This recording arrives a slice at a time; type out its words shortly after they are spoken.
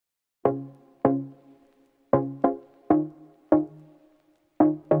Hi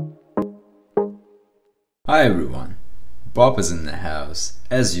everyone, Bob is in the house,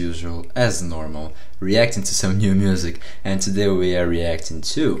 as usual, as normal, reacting to some new music, and today we are reacting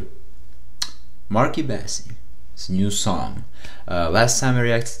to Marc E Bassy's new song. Last time I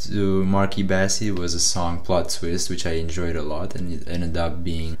reacted to Marc E Bassy was a song Plot Twist, which I enjoyed a lot, and it ended up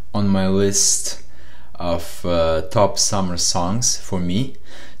being on my list of top summer songs for me.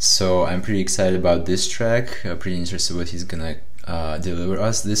 So I'm pretty excited about this track, pretty interested what he's gonna deliver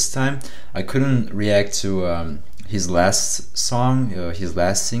us this time. I couldn't react to his last song, his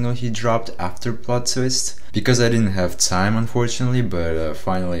last single he dropped after Plot Twist, because I didn't have time, unfortunately, but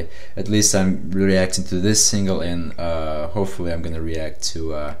finally at least I'm reacting to this single, and hopefully I'm gonna react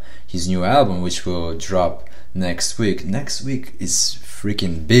to his new album, which will drop next week. Next week is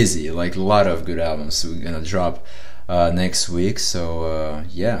freaking busy, like a lot of good albums we're gonna drop next week. So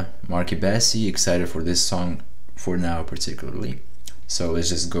yeah, Marc E Bassy, excited for this song for now particularly. So let's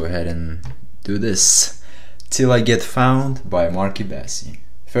just go ahead and do this. Till I Get Found by Marc E Bassy.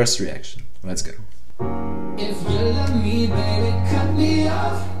 First reaction, let's go. If you love me, baby, cut me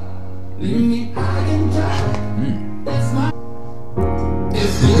off. Leave me high and dry. That's my.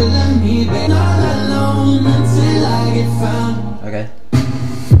 If you love me, baby, not alone until I get found. Okay.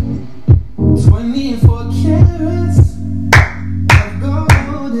 24 carats of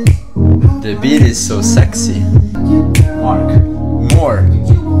gold. The beat is so sexy. Marc, more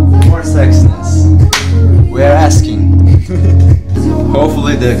sexiness. We are asking.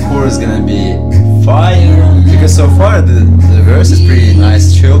 Hopefully the chorus is gonna be fire, because so far the verse is pretty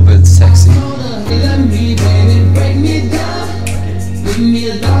nice, chill but sexy.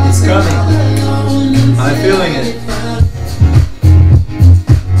 It's coming. I'm feeling it.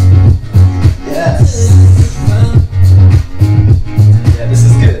 Yes. Yeah, this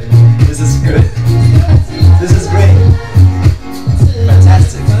is good. This is good. This is great.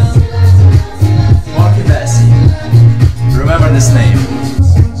 Fantastic. Marc E Bassy. Remember this name.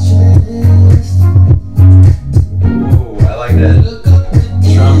 Oh, I like that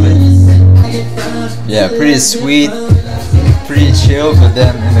trumpet. Yeah, pretty sweet, pretty chill, but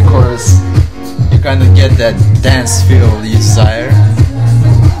then in the chorus you kind of get that dance feel you desire.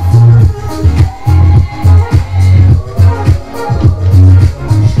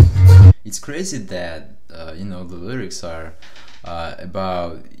 It's crazy that you know, the lyrics are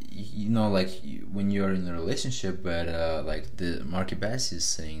about, you know, like when you're in a relationship, but like the Marc E Bassy is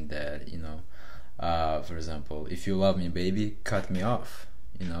saying that, you know, for example, if you love me, baby, cut me off,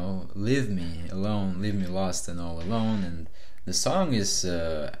 you know, leave me alone, leave me lost and all alone. And the song is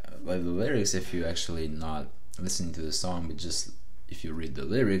like the lyrics, if you actually not listening to the song but just if you read the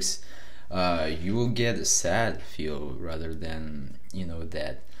lyrics, you will get a sad feel rather than, you know,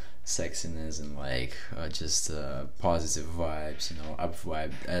 that sexiness and like just positive vibes, you know, up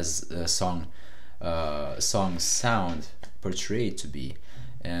vibe as a song sound portrayed to be.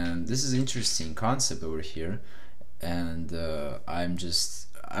 And this is an interesting concept over here. And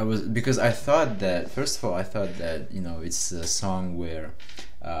because I thought that, first of all, I thought that, you know, it's a song where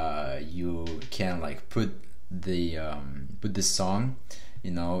you can like put the song, you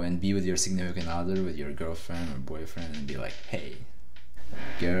know, and be with your significant other, with your girlfriend or boyfriend, and be like, hey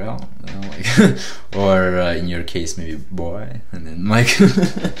girl, you know, like or in your case maybe boy, and then like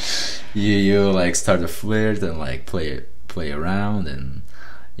you like start a flirt and like play around, and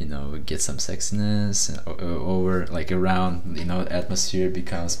you know, get some sexiness over, like around, you know, atmosphere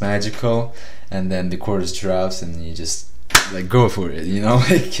becomes magical, and then the chorus drops and you just like go for it, you know,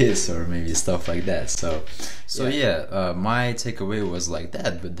 like kiss or maybe stuff like that. So yeah, my takeaway was like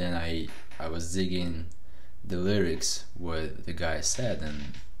that, but then I was digging the lyrics, what the guy said,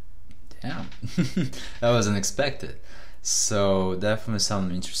 and damn, that was unexpected. So definitely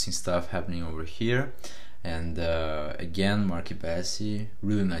some interesting stuff happening over here. And again, Marc E Bassy,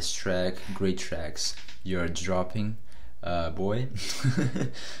 really nice track, great tracks you're dropping, boy.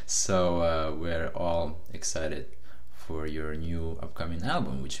 So we're all excited for your new upcoming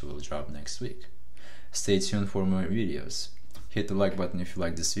album, which will drop next week. Stay tuned for more videos. Hit the like button if you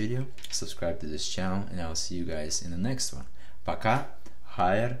like this video, subscribe to this channel, and I'll see you guys in the next one. Пока,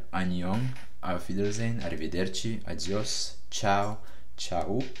 хайр, annyeong, auf Wiedersehen, arrivederci, adios, ciao,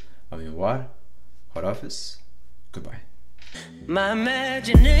 ciao, au revoir, horofis, goodbye. My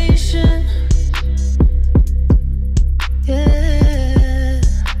imagination, yeah.